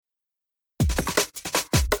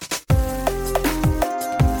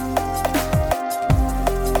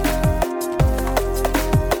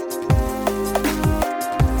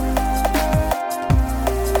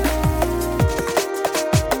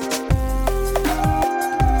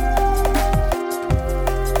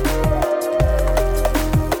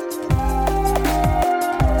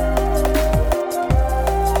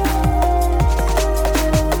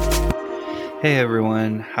Hey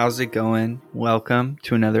everyone, how's it going? Welcome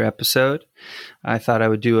to another episode. I thought I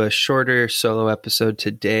would do a shorter solo episode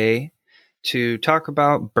today to talk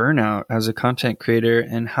about burnout as a content creator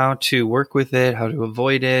and how to work with it, how to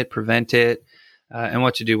avoid it, prevent it, and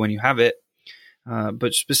what to do when you have it.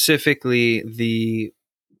 But specifically,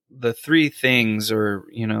 the three things, or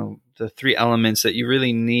the three elements that you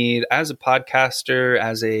really need as a podcaster,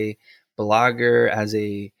 as a blogger, as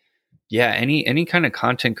a any kind of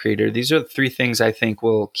content creator. These are the three things I think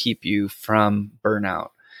will keep you from burnout,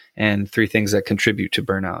 and three things that contribute to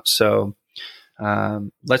burnout. So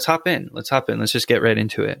let's hop in. Let's just get right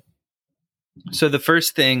into it. So the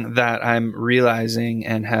first thing that I'm realizing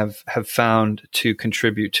and have found to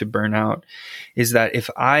contribute to burnout is that if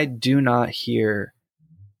I do not hear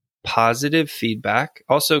positive feedback,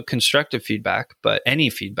 also constructive feedback, but any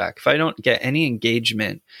feedback, if I don't get any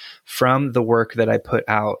engagement from the work that I put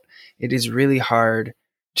out, it is really hard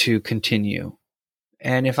to continue.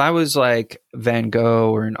 And if I was like Van Gogh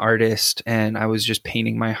or an artist and I was just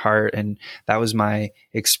painting my heart and that was my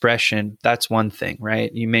expression, that's one thing,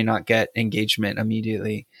 right? You may not get engagement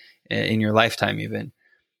immediately in your lifetime even.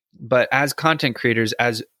 But as content creators,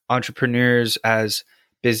 as entrepreneurs, as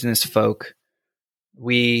business folk,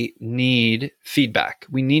 we need feedback.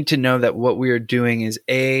 We need to know that what we are doing is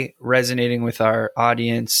resonating with our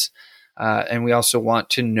audience. And we also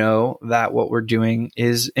want to know that what we're doing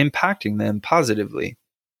is impacting them positively.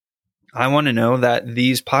 I want to know that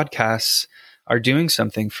these podcasts are doing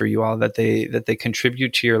something for you all, that they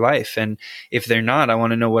contribute to your life. And if they're not, I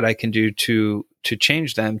want to know what I can do to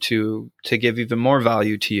change them, to give even more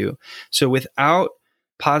value to you. So without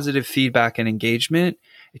positive feedback and engagement,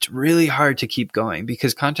 it's really hard to keep going,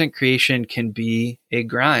 because content creation can be a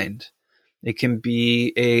grind. It can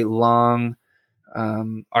be a long,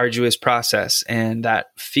 arduous process, and that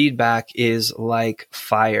feedback is like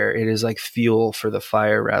fire. It is like fuel for the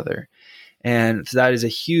fire, rather. And that is a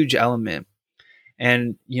huge element.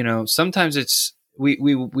 And, sometimes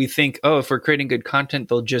we think, oh, if we're creating good content,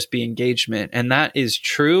 there'll just be engagement. And that is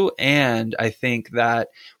true. And I think that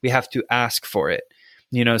we have to ask for it.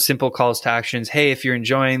 Simple calls to actions. Hey, if you're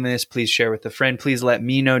enjoying this, please share with a friend. Please let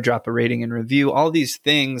me know, drop a rating and review. All these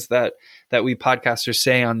things that we podcasters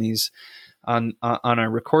say on our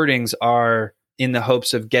recordings are in the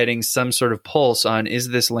hopes of getting some sort of pulse on, is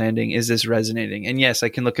this landing? Is this resonating? And yes, I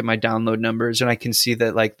can look at my download numbers and I can see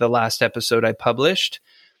that like the last episode I published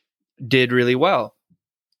did really well.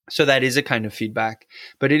 So that is a kind of feedback,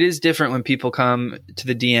 but it is different when people come to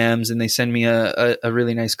the DMs and they send me a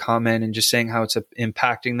really nice comment and just saying how it's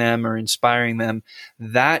impacting them or inspiring them.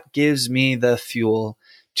 That gives me the fuel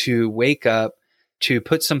to wake up, to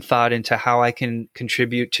put some thought into how I can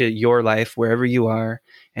contribute to your life wherever you are,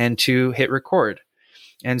 and to hit record.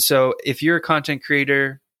 And so if you're a content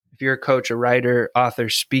creator, if you're a coach, a writer, author,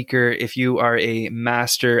 speaker, if you are a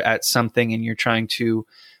master at something and you're trying to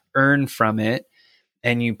earn from it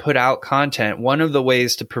and you put out content, one of the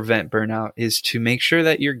ways to prevent burnout is to make sure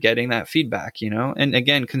that you're getting that feedback, And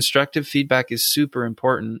again, constructive feedback is super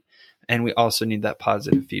important. And we also need that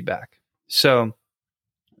positive feedback. So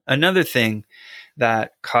another thing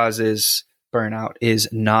that causes burnout is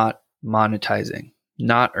not monetizing,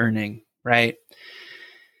 not earning, right?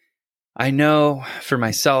 I know for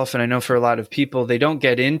myself, and I know for a lot of people, they don't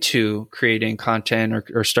get into creating content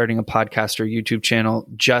or starting a podcast or YouTube channel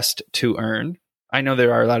just to earn. I know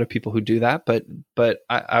there are a lot of people who do that, but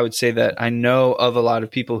I would say that I know of a lot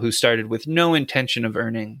of people who started with no intention of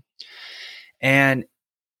earning. And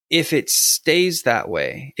if it stays that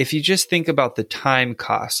way, if you just think about the time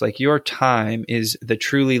cost, like your time is the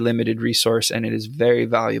truly limited resource and it is very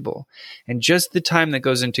valuable. And just the time that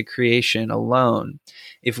goes into creation alone,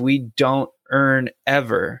 if we don't earn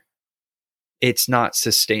ever, it's not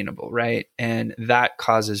sustainable, right? And that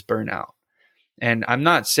causes burnout. And I'm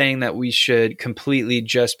not saying that we should completely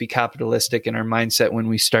just be capitalistic in our mindset when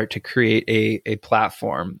we start to create a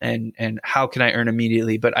platform and how can I earn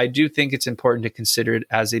immediately? But I do think it's important to consider it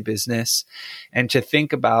as a business and to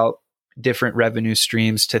think about different revenue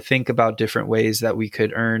streams, to think about different ways that we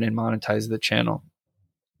could earn and monetize the channel.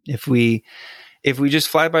 If we just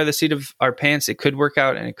fly by the seat of our pants, it could work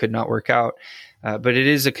out and it could not work out. But it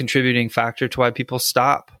is a contributing factor to why people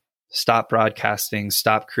stop broadcasting,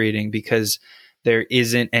 stop creating, because there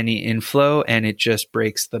isn't any inflow and it just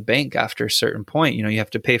breaks the bank after a certain point. You have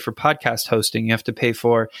to pay for podcast hosting. You have to pay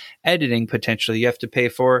for editing potentially. You have to pay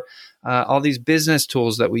for all these business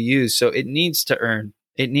tools that we use. So it needs to earn.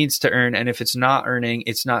 And if it's not earning,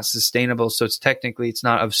 it's not sustainable. So it's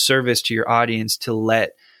not of service to your audience to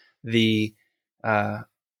let the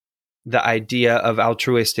the idea of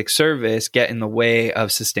altruistic service get in the way of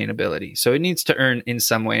sustainability. So it needs to earn in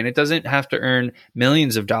some way, and it doesn't have to earn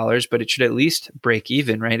millions of dollars, but it should at least break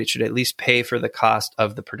even, right? It should at least pay for the cost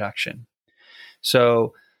of the production.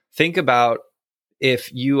 So think about,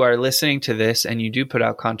 if you are listening to this and you do put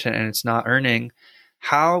out content and it's not earning,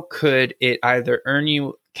 how could it either earn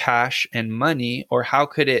you cash and money, or how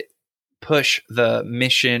could it push the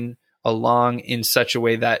mission along in such a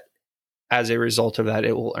way that as a result of that,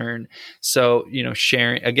 it will earn? So,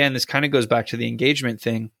 sharing, again, this kind of goes back to the engagement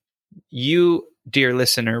thing. You, dear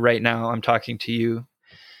listener, right now, I'm talking to you,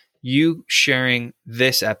 you sharing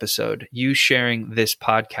this episode, you sharing this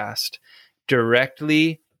podcast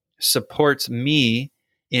directly supports me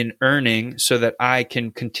in earning, so that I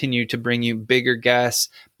can continue to bring you bigger guests,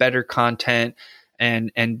 better content,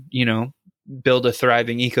 and build a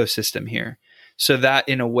thriving ecosystem here. So that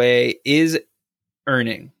in a way is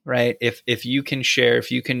earning, right? If you can share,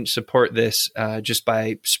 if you can support this just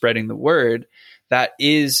by spreading the word, that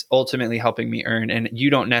is ultimately helping me earn. And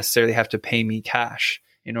you don't necessarily have to pay me cash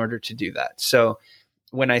in order to do that. So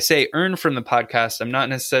when I say earn from the podcast, I'm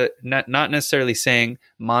not necessarily saying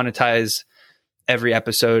monetize every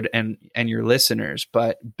episode and your listeners,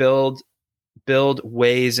 but build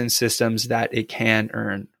ways and systems that it can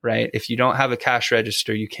earn, right? If you don't have a cash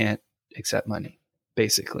register, you can't accept money,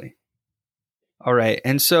 basically. All right.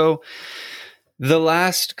 And so the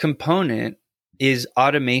last component is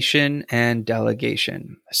automation and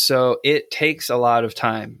delegation. So it takes a lot of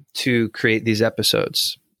time to create these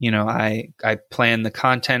episodes. I plan the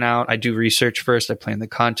content out. I do research first. I plan the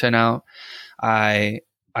content out. I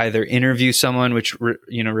either interview someone, which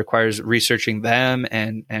requires researching them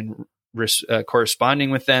and corresponding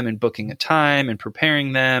with them and booking a time and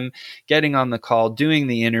preparing them, getting on the call, doing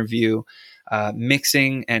the interview,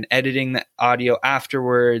 mixing and editing the audio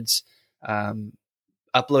afterwards,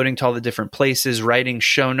 uploading to all the different places, writing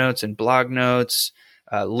show notes and blog notes,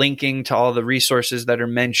 linking to all the resources that are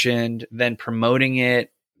mentioned, then promoting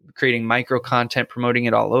it, creating micro content, promoting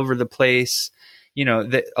it all over the place.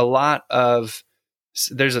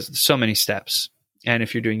 There's so many steps. And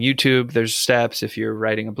if you're doing YouTube, there's steps. If you're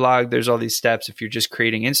writing a blog, there's all these steps. If you're just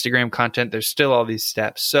creating Instagram content, there's still all these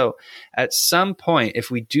steps. So at some point,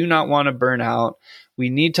 if we do not want to burn out, we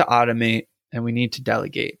need to automate and we need to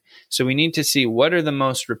delegate. So we need to see what are the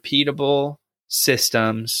most repeatable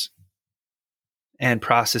systems and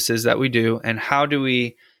processes that we do, and how do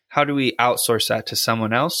we outsource that to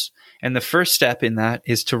someone else? And the first step in that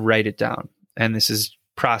is to write it down. And this is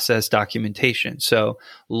process documentation. So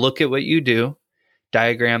look at what you do,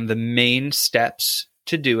 diagram the main steps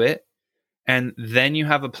to do it, and then you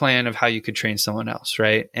have a plan of how you could train someone else,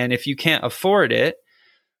 right? And if you can't afford it,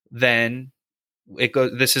 then it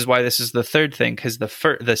goes. This is why this is the third thing, because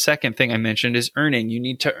the second thing I mentioned is earning. You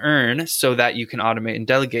need to earn so that you can automate and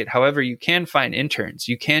delegate. However, you can find interns.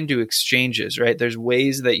 You can do exchanges, right? There's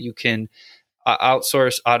ways that you can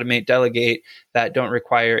outsource, automate, delegate that don't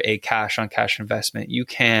require a cash on cash investment. You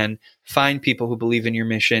can find people who believe in your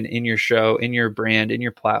mission, in your show, in your brand, in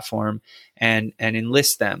your platform, and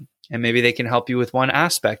enlist them. And maybe they can help you with one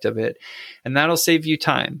aspect of it. And that'll save you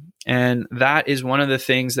time. And that is one of the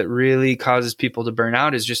things that really causes people to burn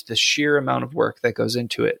out, is just the sheer amount of work that goes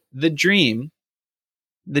into it. The dream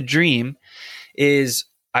is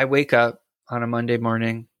I wake up on a Monday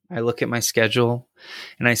morning, I look at my schedule,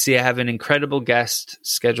 and I see I have an incredible guest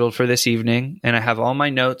scheduled for this evening, and I have all my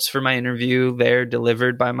notes for my interview there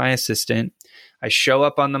delivered by my assistant. I show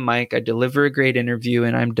up on the mic, I deliver a great interview,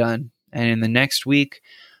 and I'm done. And in the next week,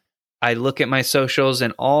 I look at my socials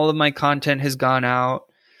and all of my content has gone out.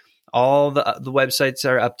 All the websites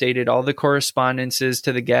are updated, all the correspondences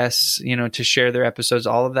to the guests, to share their episodes,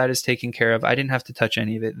 all of that is taken care of. I didn't have to touch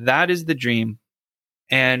any of it. That is the dream.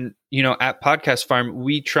 And, at Podcast Farm,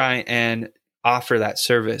 we try and offer that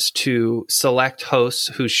service to select hosts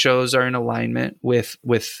whose shows are in alignment with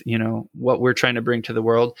what we're trying to bring to the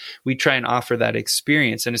world. We try and offer that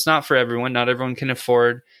experience. And it's not for everyone. Not everyone can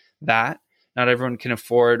afford that. Not everyone can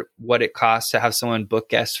afford what it costs to have someone book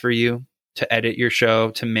guests for you, to edit your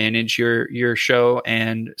show, to manage your show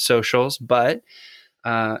and socials. But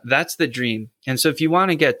that's the dream. And so if you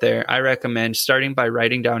want to get there, I recommend starting by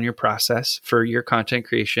writing down your process for your content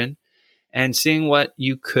creation and seeing what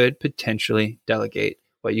you could potentially delegate,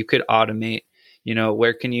 what you could automate,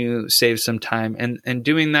 where can you save some time, and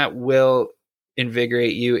doing that will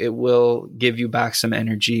invigorate you. It will give you back some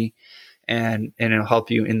energy and it'll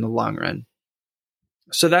help you in the long run.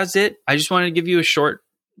 So that's it. I just wanted to give you a short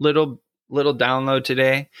little download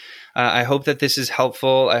today. I hope that this is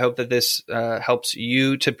helpful. I hope that this helps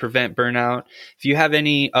you to prevent burnout. If you have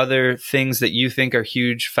any other things that you think are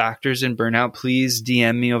huge factors in burnout, please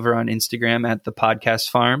DM me over on Instagram at The Podcast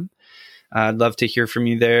Farm. I'd love to hear from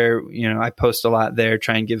you there. I post a lot there,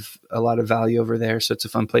 try and give a lot of value over there. So it's a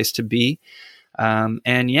fun place to be.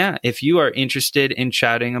 And yeah, if you are interested in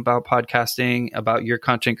chatting about podcasting, about your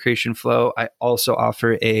content creation flow, I also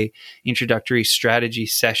offer a introductory strategy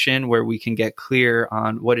session where we can get clear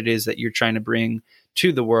on what it is that you're trying to bring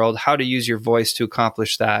to the world, how to use your voice to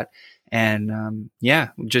accomplish that. And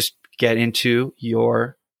just get into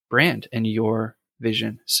your brand and your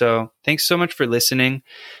vision. So thanks so much for listening.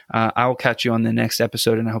 I will catch you on the next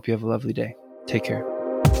episode, and I hope you have a lovely day. Take care.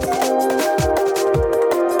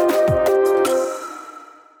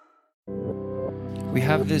 We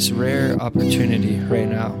have this rare opportunity right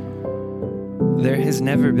now. There has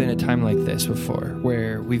never been a time like this before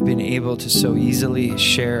where we've been able to so easily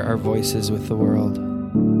share our voices with the world.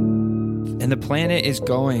 And the planet is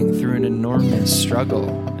going through an enormous struggle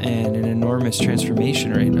and an enormous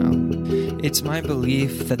transformation right now. It's my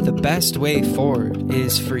belief that the best way forward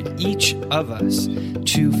is for each of us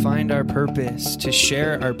to find our purpose, to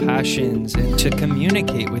share our passions, and to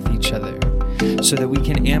communicate with each other, so that we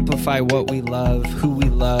can amplify what we love, who we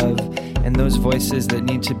love, and those voices that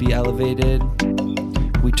need to be elevated,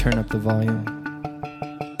 we turn up the volume.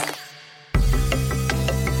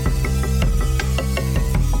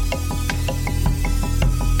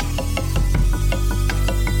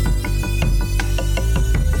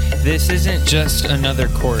 This isn't just another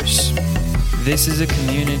course. This is a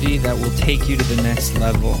community that will take you to the next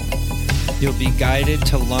level. You'll be guided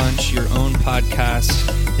to launch your own podcast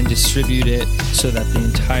and distribute it so that the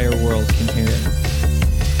entire world can hear it.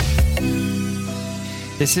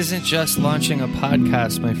 This isn't just launching a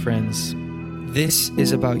podcast, my friends. This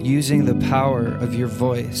is about using the power of your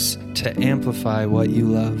voice to amplify what you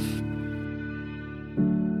love.